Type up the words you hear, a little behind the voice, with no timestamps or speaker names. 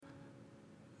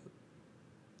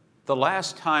The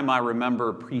last time I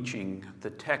remember preaching the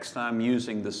text I'm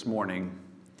using this morning,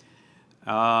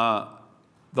 the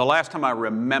last time I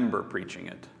remember preaching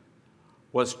it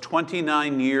was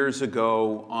 29 years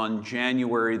ago on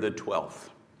January the 12th.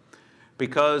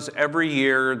 Because every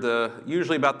year,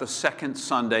 usually about the second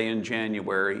Sunday in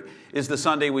January, is the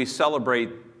Sunday we celebrate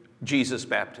Jesus'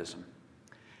 baptism.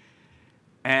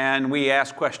 And we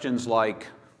ask questions like,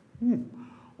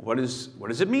 what does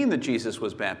it mean that Jesus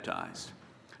was baptized?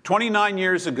 29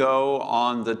 years ago,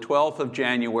 on the 12th of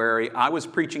January, I was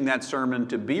preaching that sermon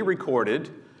to be recorded,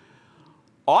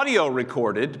 audio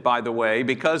recorded, by the way,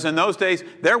 because in those days,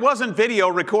 there wasn't video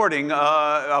recording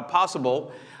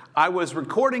possible. I was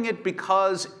recording it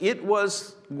because it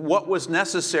was what was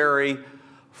necessary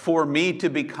for me to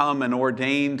become an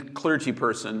ordained clergy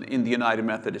person in the United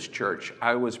Methodist Church.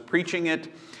 I was preaching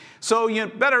it, so you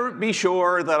better be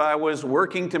sure that I was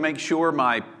working to make sure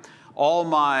all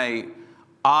my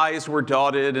I's were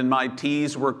dotted and my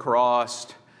T's were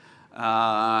crossed,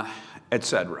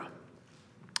 etc.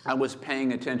 I was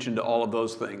paying attention to all of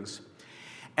those things.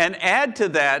 And add to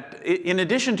that, in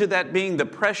addition to that being the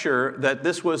pressure that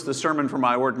this was the sermon for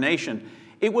my ordination,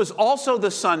 it was also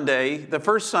the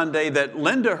first Sunday that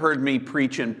Linda heard me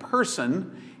preach in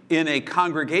person in a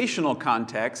congregational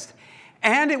context,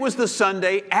 and it was the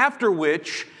Sunday after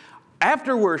which,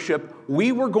 after worship,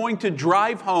 we were going to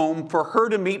drive home for her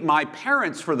to meet my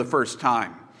parents for the first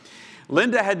time.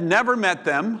 Linda had never met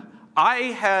them. I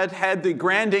had had the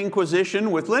Grand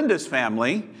Inquisition with Linda's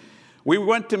family. We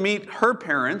went to meet her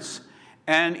parents,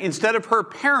 and instead of her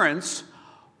parents,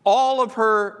 all of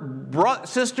her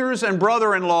sisters and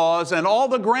brother-in-laws and all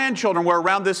the grandchildren were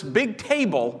around this big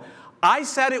table. I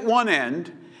sat at one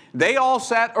end. They all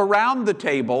sat around the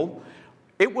table.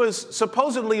 It was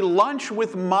supposedly lunch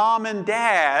with Mom and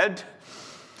Dad,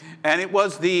 and it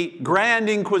was the Grand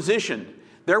Inquisition.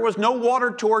 There was no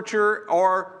water torture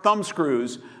or thumb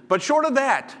screws, but short of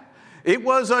that, it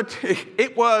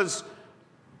was,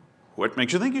 what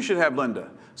makes you think you should have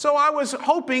Linda? So I was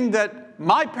hoping that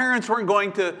my parents weren't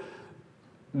going to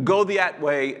go that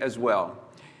way as well.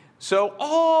 So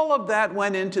all of that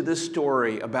went into this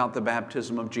story about the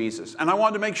baptism of Jesus. And I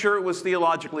wanted to make sure it was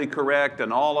theologically correct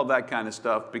and all of that kind of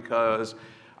stuff because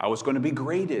I was going to be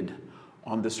graded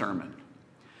on the sermon.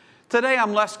 Today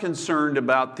I'm less concerned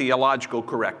about theological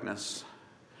correctness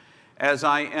as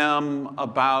I am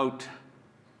about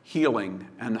healing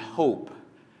and hope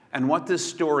and what this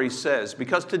story says,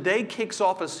 because today kicks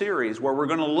off a series where we're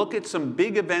going to look at some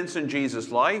big events in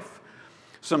Jesus' life,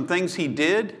 some things he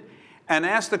did, and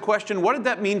ask the question, what did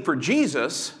that mean for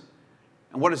Jesus,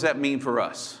 and what does that mean for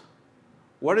us?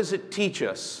 What does it teach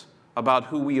us about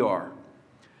who we are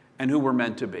and who we're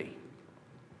meant to be?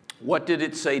 What did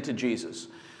it say to Jesus?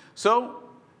 So,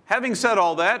 having said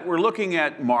all that, we're looking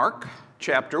at Mark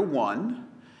chapter 1,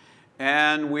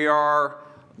 and we are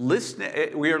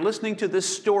listening to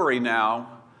this story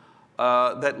now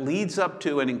that leads up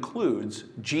to and includes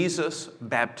Jesus'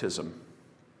 baptism.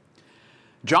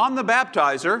 John the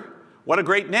Baptizer, what a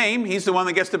great name. He's the one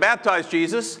that gets to baptize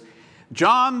Jesus.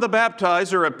 John the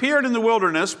Baptizer appeared in the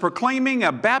wilderness proclaiming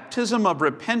a baptism of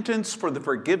repentance for the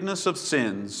forgiveness of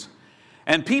sins.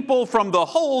 And people from the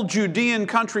whole Judean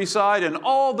countryside and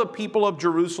all the people of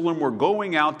Jerusalem were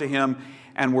going out to him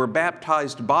and were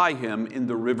baptized by him in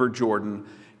the river Jordan,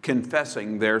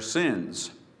 confessing their sins.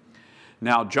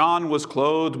 Now John was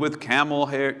clothed with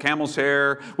camel's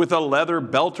hair, with a leather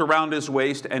belt around his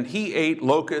waist, and he ate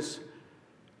locusts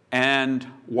and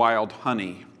wild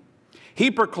honey. He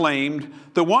proclaimed,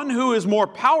 "The one who is more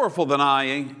powerful than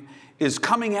I is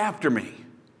coming after me.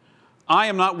 I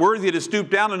am not worthy to stoop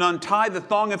down and untie the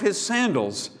thong of his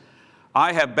sandals.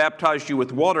 I have baptized you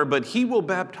with water, but he will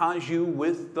baptize you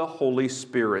with the Holy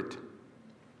Spirit."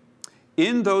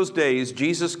 In those days,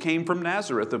 Jesus came from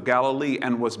Nazareth of Galilee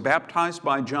and was baptized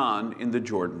by John in the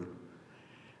Jordan.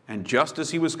 And just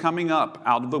as he was coming up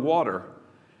out of the water,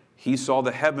 he saw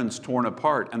the heavens torn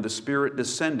apart and the Spirit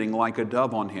descending like a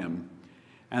dove on him.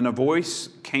 And a voice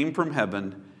came from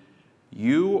heaven,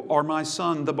 "You are my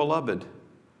Son, the beloved.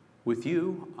 With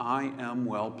you I am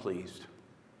well pleased."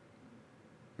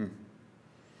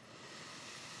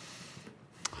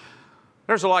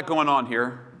 There's a lot going on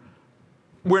here.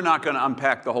 We're not going to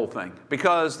unpack the whole thing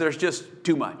because there's just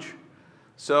too much.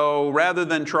 So rather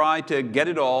than try to get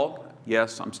it all,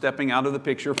 yes, I'm stepping out of the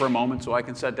picture for a moment so I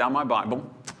can set down my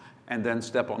Bible and then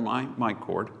step on my mic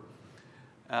cord.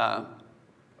 There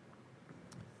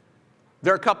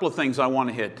are a couple of things I want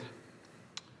to hit.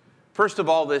 First of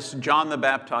all, this John the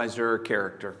Baptizer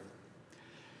character.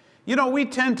 You know, we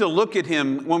tend to look at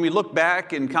him, when we look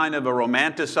back in kind of a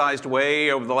romanticized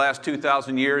way over the last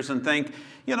 2,000 years and think,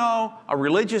 you know, a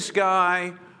religious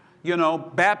guy, you know,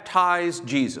 baptized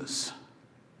Jesus.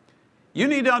 You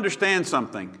need to understand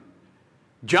something.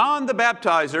 John the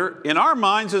Baptizer, in our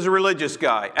minds, is a religious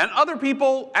guy. And other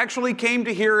people actually came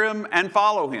to hear him and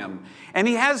follow him. And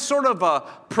he has sort of a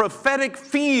prophetic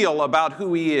feel about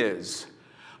who he is.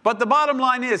 But the bottom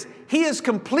line is, he is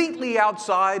completely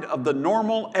outside of the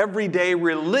normal, everyday,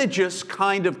 religious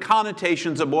kind of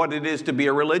connotations of what it is to be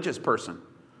a religious person.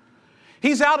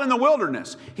 He's out in the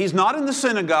wilderness. He's not in the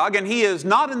synagogue, and he is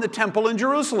not in the temple in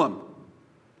Jerusalem.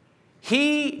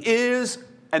 He is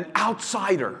an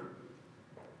outsider.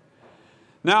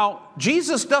 Now,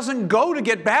 Jesus doesn't go to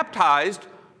get baptized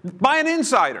by an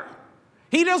insider.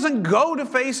 He doesn't go to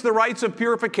face the rites of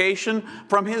purification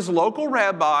from his local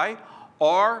rabbi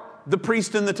or the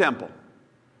priest in the temple.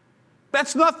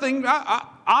 That's nothing.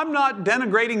 I'm not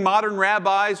denigrating modern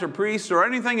rabbis or priests or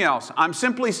anything else. I'm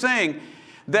simply saying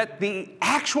that the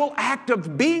actual act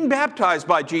of being baptized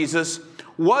by Jesus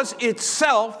was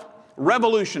itself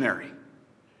revolutionary.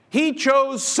 He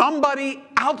chose somebody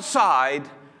outside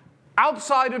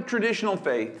of traditional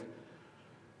faith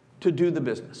to do the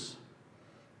business,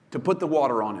 to put the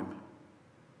water on him.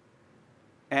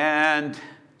 And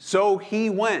so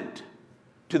he went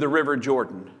to the River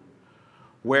Jordan,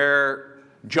 where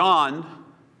John,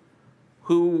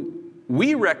 who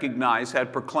we recognize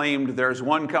had proclaimed, "There's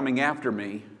one coming after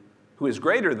me who is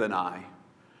greater than I."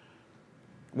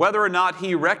 Whether or not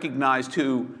he recognized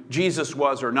who Jesus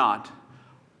was or not,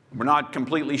 we're not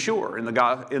completely sure in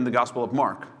the Gospel of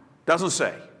Mark. Doesn't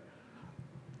say.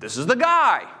 This is the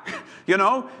guy. You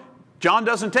know, John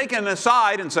doesn't take an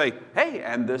aside and say, "Hey,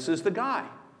 and this is the guy."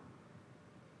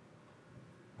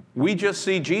 We just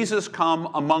see Jesus come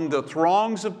among the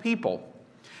throngs of people.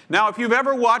 Now, if you've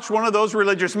ever watched one of those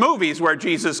religious movies where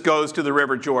Jesus goes to the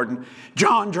River Jordan,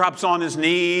 John drops on his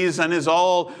knees and is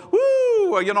all,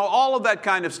 woo, you know, all of that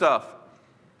kind of stuff.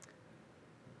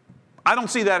 I don't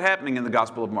see that happening in the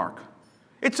Gospel of Mark.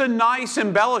 It's a nice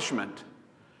embellishment.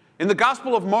 In the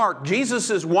Gospel of Mark, Jesus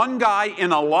is one guy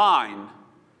in a line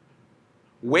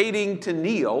waiting to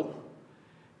kneel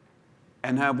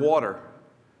and have water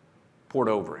poured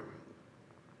over him.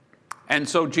 And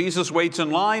so Jesus waits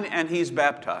in line and he's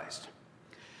baptized.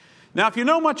 Now, if you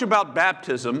know much about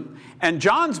baptism, and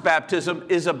John's baptism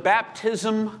is a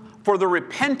baptism for the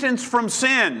repentance from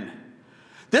sin.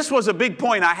 This was a big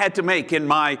point I had to make in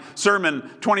my sermon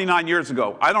 29 years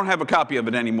ago. I don't have a copy of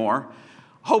it anymore.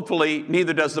 Hopefully,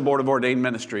 neither does the Board of Ordained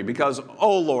Ministry, because,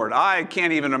 oh Lord, I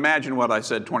can't even imagine what I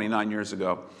said 29 years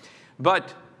ago.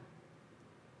 But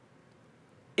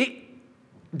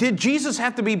did Jesus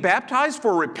have to be baptized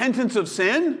for repentance of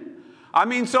sin? I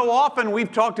mean, so often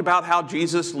we've talked about how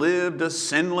Jesus lived a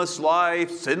sinless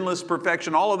life, sinless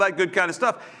perfection, all of that good kind of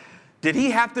stuff. Did he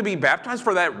have to be baptized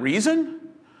for that reason?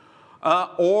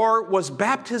 Or was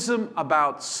baptism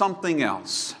about something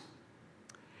else?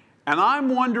 And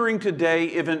I'm wondering today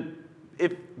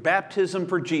if baptism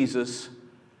for Jesus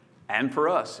and for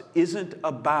us isn't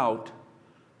about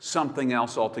something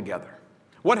else altogether.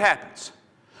 What happens?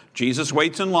 Jesus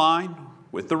waits in line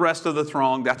with the rest of the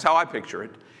throng. That's how I picture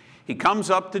it. He comes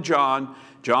up to John.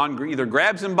 John either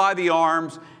grabs him by the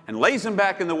arms and lays him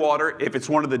back in the water if it's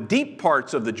one of the deep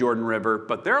parts of the Jordan River.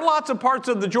 But there are lots of parts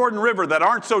of the Jordan River that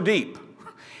aren't so deep.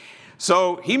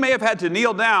 So he may have had to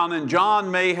kneel down, and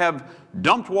John may have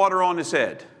dumped water on his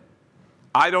head.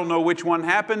 I don't know which one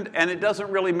happened, and it doesn't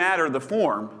really matter the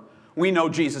form. We know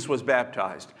Jesus was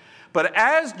baptized. But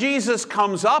as Jesus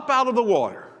comes up out of the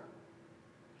water,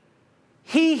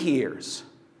 he hears.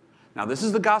 Now, this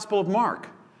is the Gospel of Mark.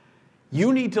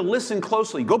 You need to listen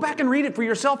closely. Go back and read it for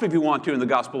yourself if you want to in the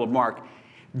Gospel of Mark.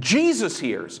 Jesus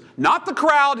hears. Not the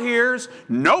crowd hears.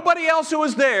 Nobody else who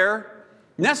is there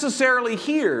necessarily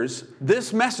hears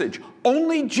this message.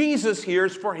 Only Jesus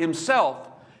hears for himself.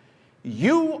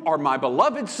 You are my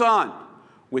beloved Son.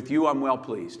 With you I'm well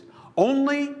pleased.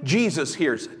 Only Jesus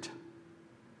hears it.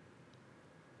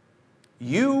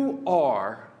 You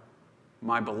are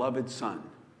my beloved Son.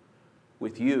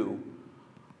 With you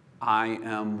I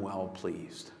am well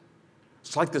pleased.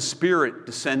 It's like the Spirit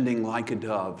descending like a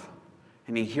dove,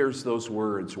 and he hears those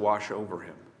words wash over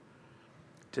him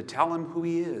to tell him who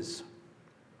he is.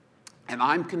 And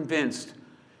I'm convinced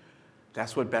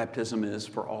that's what baptism is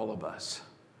for all of us.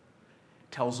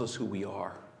 It tells us who we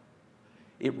are.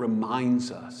 It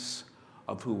reminds us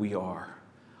of who we are,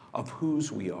 of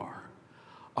whose we are,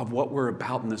 of what we're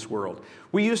about in this world.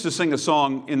 We used to sing a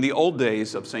song in the old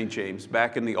days of St. James,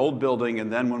 back in the old building,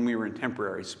 and then when we were in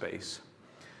temporary space.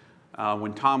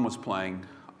 When Tom was playing,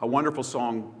 a wonderful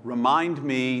song, remind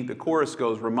me, the chorus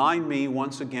goes, remind me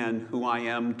once again who I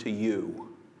am to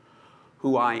you.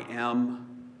 Who I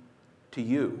am to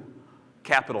you.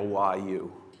 Capital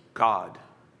Y-U, God.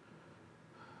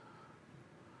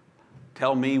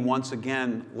 Tell me once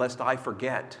again, lest I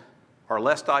forget,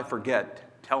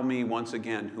 tell me once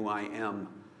again who I am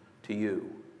to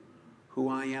you. Who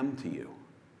I am to you.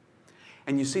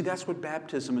 And you see, that's what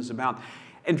baptism is about.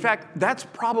 In fact, that's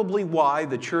probably why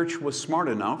the church was smart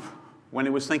enough when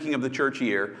it was thinking of the church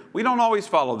year. We don't always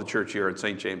follow the church year at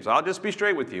St. James. I'll just be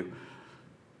straight with you.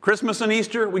 Christmas and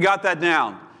Easter, we got that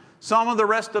down. Some of the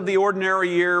rest of the ordinary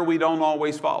year, we don't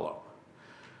always follow.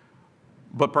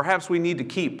 But perhaps we need to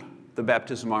keep the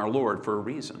baptism of our Lord for a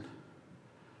reason.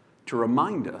 To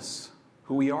remind us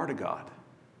who we are to God.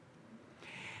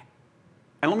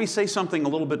 And let me say something a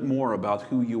little bit more about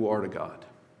who you are to God.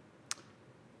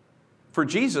 For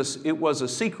Jesus, it was a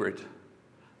secret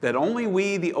that only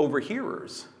we, the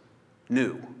overhearers,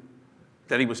 knew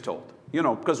that he was told. You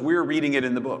know, because we're reading it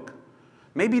in the book.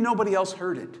 Maybe nobody else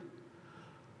heard it,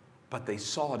 but they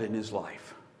saw it in his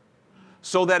life.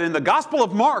 So that in the Gospel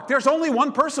of Mark, there's only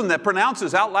one person that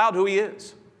pronounces out loud who he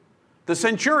is. The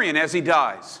centurion as he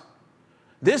dies.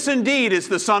 This indeed is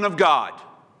the Son of God.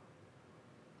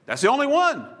 That's the only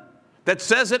one that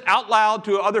says it out loud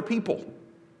to other people.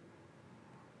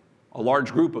 A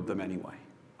large group of them anyway.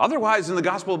 Otherwise, in the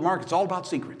Gospel of Mark, it's all about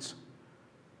secrets.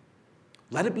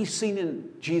 Let it be seen in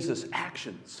Jesus'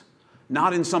 actions,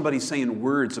 not in somebody saying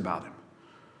words about him.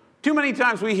 Too many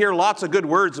times we hear lots of good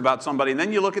words about somebody, and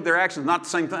then you look at their actions, not the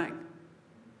same thing.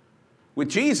 With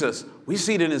Jesus, we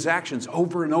see it in his actions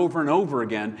over and over and over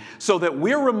again, so that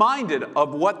we're reminded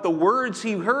of what the words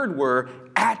he heard were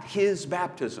at his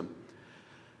baptism.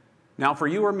 Now, for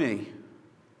you or me,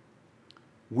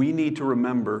 we need to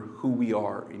remember who we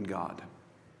are in God.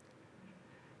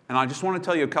 And I just want to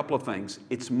tell you a couple of things.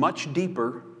 It's much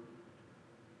deeper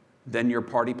than your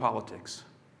party politics.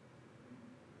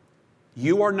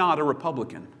 You are not a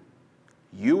Republican.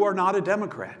 You are not a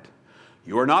Democrat.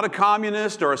 You are not a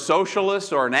communist or a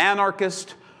socialist or an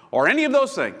anarchist or any of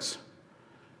those things.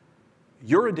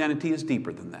 Your identity is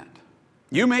deeper than that.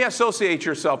 You may associate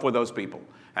yourself with those people.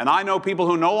 And I know people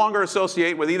who no longer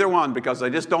associate with either one because they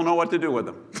just don't know what to do with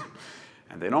them.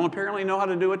 And they don't apparently know how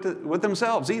to do it with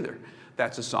themselves either.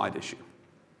 That's a side issue.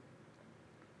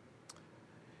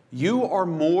 You are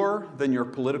more than your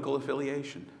political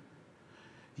affiliation.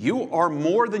 You are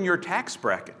more than your tax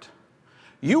bracket.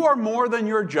 You are more than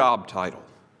your job title.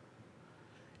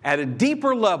 At a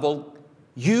deeper level,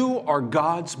 you are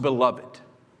God's beloved.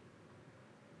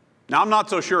 Now, I'm not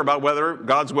so sure about whether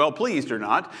God's well pleased or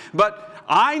not, but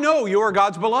I know you are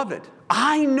God's beloved.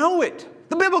 I know it.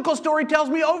 The biblical story tells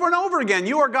me over and over again,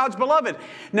 you are God's beloved.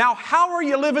 Now, how are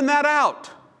you living that out?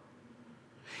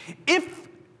 If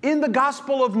in the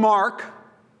Gospel of Mark,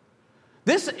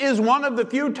 this is one of the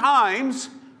few times,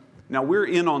 now we're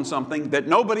in on something that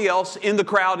nobody else in the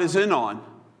crowd is in on.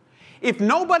 If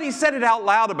nobody said it out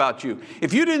loud about you,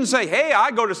 if you didn't say, hey,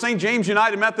 I go to St. James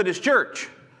United Methodist Church.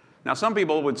 Now, some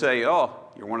people would say, oh,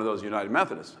 you're one of those United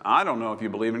Methodists. I don't know if you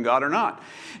believe in God or not.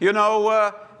 You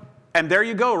know, and there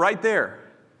you go, right there.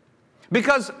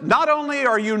 Because not only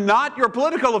are you not your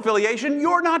political affiliation,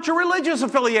 you're not your religious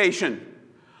affiliation.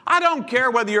 I don't care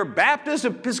whether you're Baptist,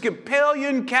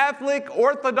 Episcopalian, Catholic,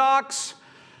 Orthodox,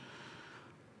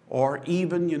 or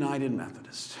even United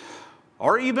Methodist,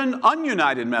 or even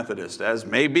ununited Methodist, as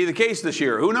may be the case this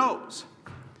year. Who knows?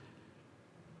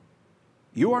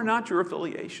 You are not your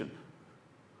affiliation.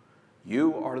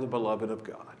 You are the beloved of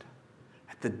God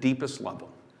at the deepest level.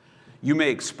 You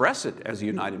may express it as a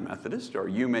United Methodist, or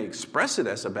you may express it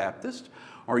as a Baptist,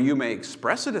 or you may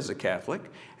express it as a Catholic,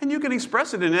 and you can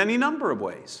express it in any number of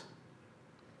ways.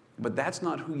 But that's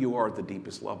not who you are at the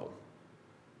deepest level.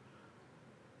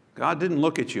 God didn't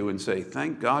look at you and say,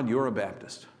 thank God you're a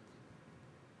Baptist,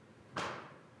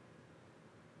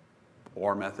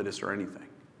 or Methodist, or anything.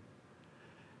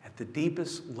 At the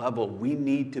deepest level, we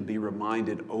need to be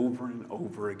reminded over and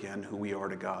over again who we are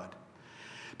to God.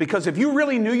 Because if you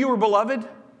really knew you were beloved,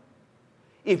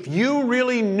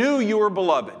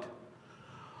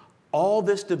 all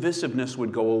this divisiveness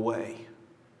would go away.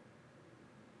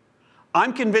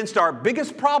 I'm convinced our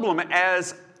biggest problem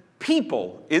as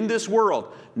people in this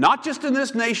world, not just in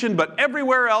this nation, but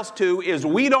everywhere else too, is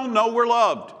we don't know we're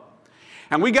loved.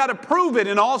 And we got to prove it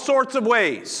in all sorts of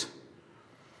ways.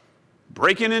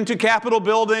 Breaking into Capitol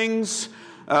buildings,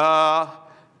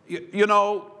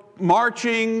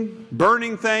 marching,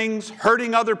 burning things,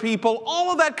 hurting other people, all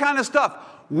of that kind of stuff.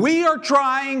 we are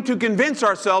trying to convince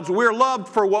ourselves we're loved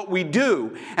for what we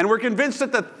do. And we're convinced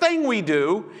that the thing we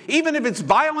do, even if it's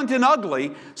violent and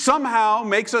ugly, somehow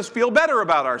makes us feel better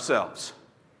about ourselves.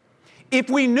 If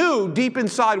we knew deep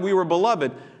inside we were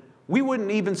beloved, we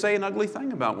wouldn't even say an ugly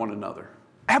thing about one another.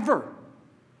 Ever.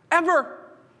 Ever.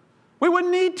 We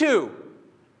wouldn't need to.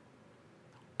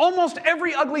 Almost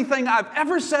every ugly thing I've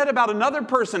ever said about another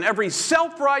person, every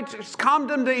self-righteous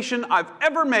condemnation I've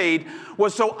ever made,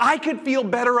 was so I could feel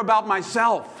better about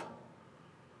myself.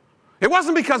 It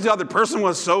wasn't because the other person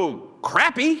was so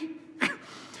crappy.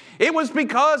 It was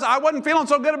because I wasn't feeling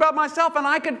so good about myself, and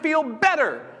I could feel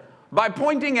better by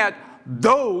pointing at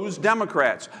those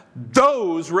Democrats,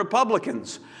 those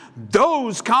Republicans,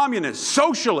 those communists,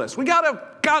 socialists. We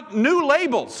got new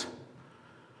labels.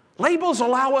 Labels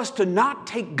allow us to not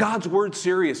take God's word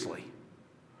seriously.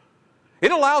 It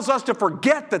allows us to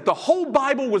forget that the whole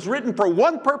Bible was written for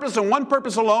one purpose and one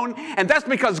purpose alone, and that's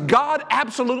because God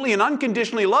absolutely and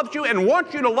unconditionally loves you and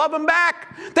wants you to love Him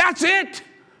back. That's it.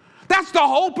 That's the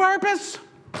whole purpose.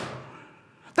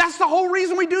 That's the whole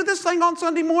reason we do this thing on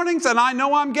Sunday mornings, and I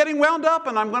know I'm getting wound up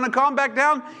and I'm going to calm back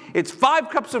down. It's 5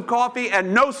 cups of coffee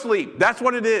and no sleep. That's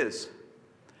what it is.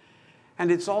 And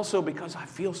it's also because I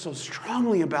feel so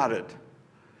strongly about it.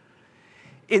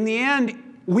 In the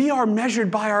end, we are measured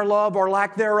by our love or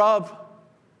lack thereof.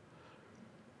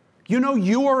 You know,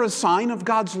 you are a sign of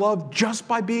God's love just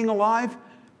by being alive.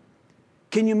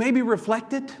 Can you maybe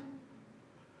reflect it?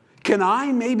 Can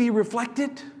I maybe reflect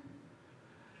it?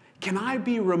 Can I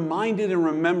be reminded and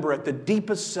remember at the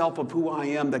deepest self of who I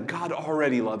am that God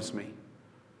already loves me?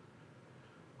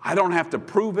 I don't have to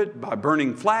prove it by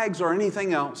burning flags or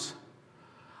anything else.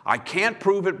 I can't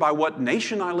prove it by what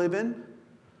nation I live in.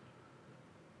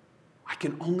 I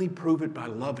can only prove it by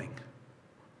loving.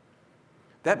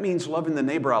 That means loving the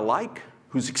neighbor I like,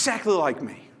 who's exactly like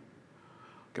me.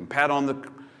 I can pat on the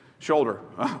shoulder.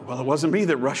 Oh, well, it wasn't me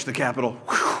that rushed the Capitol.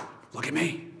 Whew, look at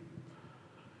me.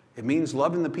 It means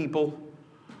loving the people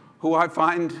who I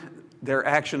find their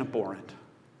action abhorrent.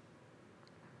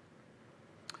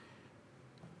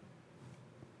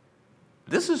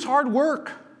 This is hard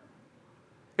work.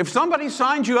 If somebody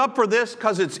signs you up for this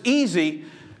because it's easy,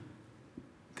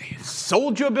 they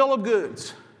sold you a bill of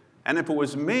goods. And if it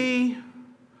was me,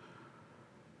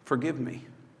 forgive me.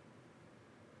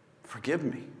 Forgive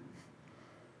me.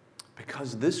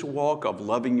 Because this walk of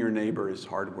loving your neighbor is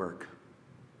hard work.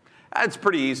 It's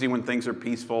pretty easy when things are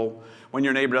peaceful, when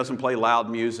your neighbor doesn't play loud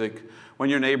music, when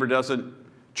your neighbor doesn't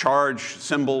charge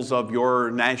symbols of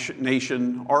your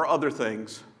nation or other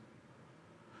things.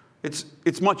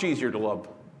 It's much easier to love.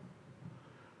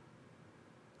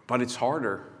 But it's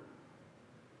harder.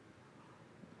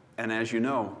 And as you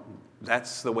know,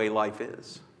 that's the way life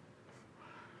is.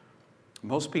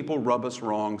 Most people rub us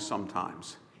wrong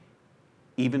sometimes,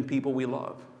 even people we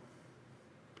love.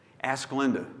 Ask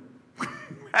Linda.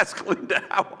 Ask Linda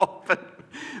how often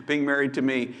being married to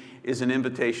me is an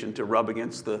invitation to rub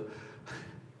against the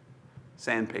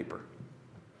sandpaper.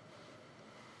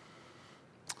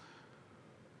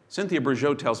 Cynthia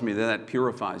Bourgeault tells me that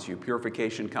purifies you.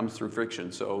 Purification comes through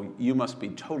friction, so you must be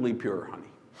totally pure, honey.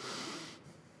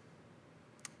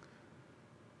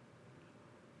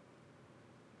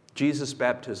 Jesus'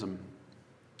 baptism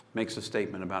makes a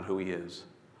statement about who He is,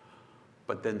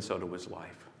 but then so to His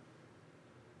life.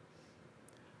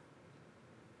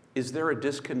 Is there a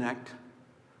disconnect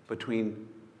between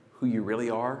who you really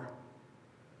are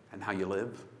and how you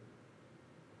live?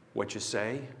 What you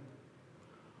say?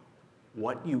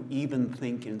 What you even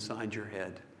think inside your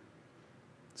head?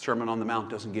 Sermon on the Mount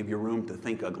doesn't give you room to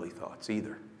think ugly thoughts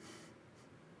either.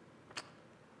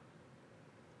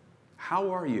 How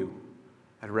are you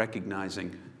at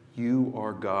recognizing you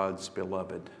are God's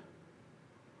beloved?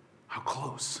 How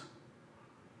close?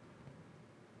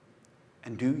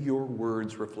 And do your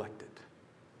words reflect it?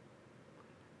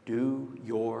 Do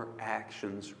your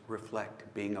actions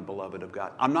reflect being a beloved of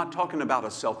God? I'm not talking about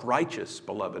a self-righteous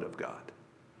beloved of God.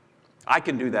 I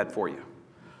can do that for you.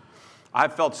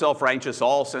 I've felt self-righteous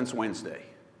all since Wednesday.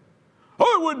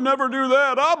 I would never do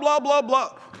that. Blah, blah,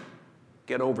 blah.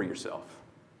 Get over yourself.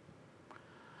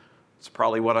 It's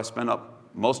probably what I spent up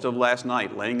most of last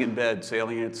night, laying in bed,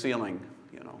 sailing at the ceiling.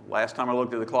 Last time I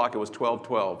looked at the clock, it was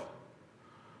 12:12.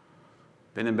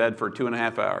 Been in bed for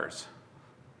 2.5 hours.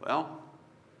 Well,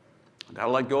 I got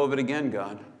to let go of it again,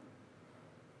 God.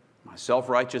 My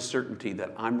self-righteous certainty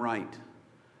that I'm right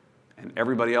and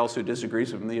everybody else who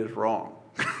disagrees with me is wrong.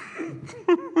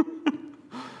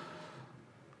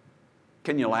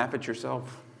 Can you laugh at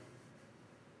yourself?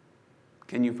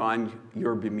 Can you find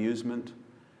your bemusement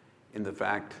in the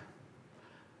fact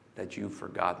that you've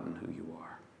forgotten who you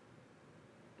are?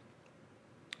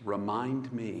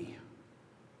 remind me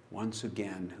once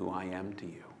again who I am to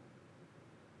you.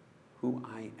 Who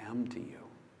I am to you.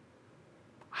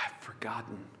 I've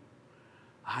forgotten.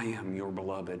 I am your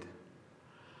beloved.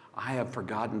 I have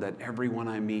forgotten that everyone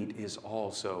I meet is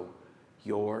also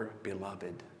your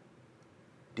beloved.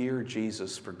 Dear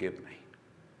Jesus, forgive me.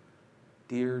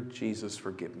 Dear Jesus,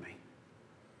 forgive me.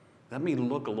 Let me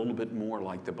look a little bit more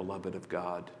like the beloved of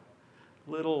God,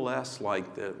 a little less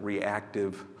like the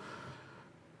reactive,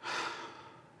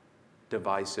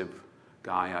 divisive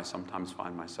guy I sometimes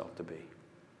find myself to be.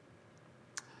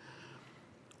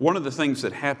 One of the things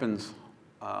that happens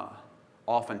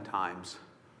oftentimes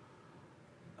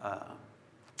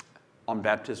on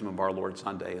Baptism of our Lord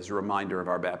Sunday is a reminder of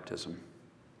our baptism.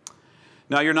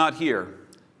 Now, you're not here.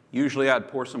 Usually I'd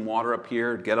pour some water up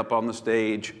here, get up on the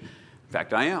stage. In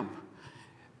fact, I am.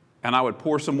 And I would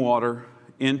pour some water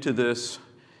into this.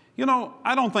 You know,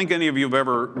 I don't think any of you have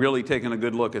ever really taken a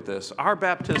good look at this. Our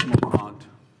baptismal font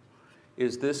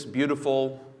is this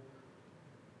beautiful,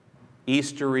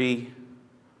 Eastery,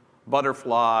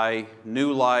 butterfly,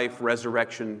 new life,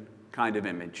 resurrection kind of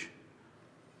image.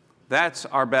 That's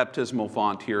our baptismal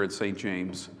font here at St.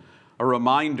 James, a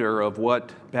reminder of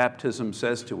what baptism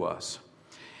says to us.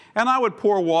 And I would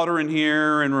pour water in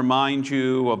here and remind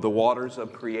you of the waters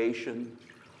of creation.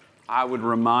 I would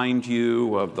remind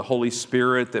you of the Holy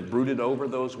Spirit that brooded over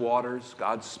those waters,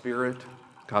 God's Spirit,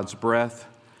 God's breath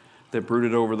that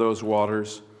brooded over those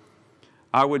waters.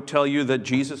 I would tell you that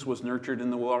Jesus was nurtured in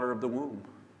the water of the womb,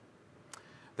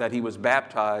 that he was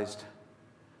baptized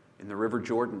in the River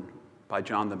Jordan by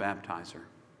John the Baptizer,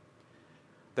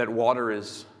 that water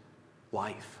is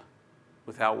life.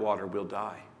 Without water, we'll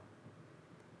die,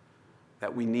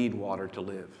 that we need water to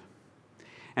live.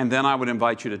 And then I would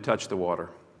invite you to touch the water.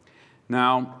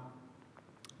 Now,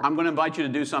 I'm going to invite you to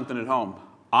do something at home.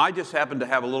 I just happen to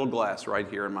have a little glass right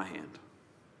here in my hand.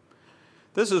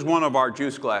 This is one of our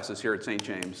juice glasses here at St.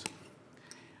 James.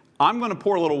 I'm going to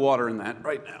pour a little water in that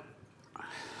right now.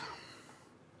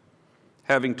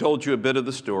 Having told you a bit of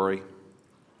the story,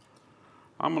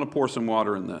 I'm going to pour some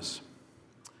water in this.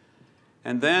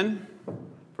 And then,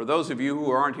 for those of you who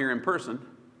aren't here in person,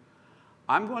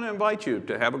 I'm going to invite you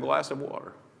to have a glass of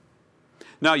water.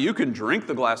 Now, you can drink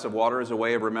the glass of water as a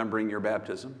way of remembering your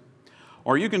baptism.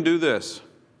 Or you can do this.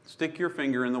 Stick your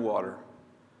finger in the water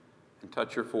and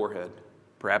touch your forehead.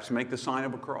 Perhaps make the sign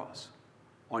of a cross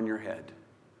on your head.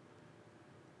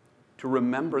 To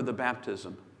remember the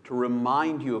baptism, to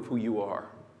remind you of who you are.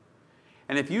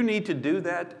 And if you need to do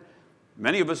that,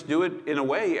 many of us do it in a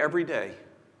way every day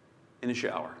in a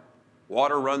shower.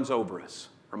 Water runs over us,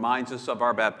 reminds us of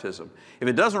our baptism. If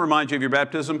it doesn't remind you of your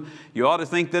baptism, you ought to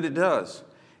think that it does.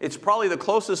 It's probably the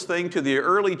closest thing to the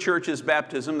early church's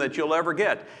baptism that you'll ever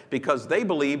get, because they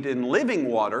believed in living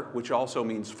water, which also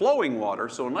means flowing water.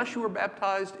 So unless you were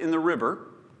baptized in the river,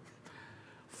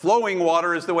 flowing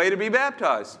water is the way to be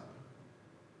baptized.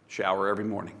 Shower every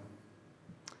morning.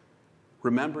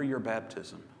 Remember your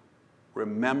baptism.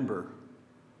 Remember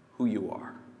who you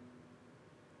are.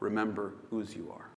 Remember whose you are.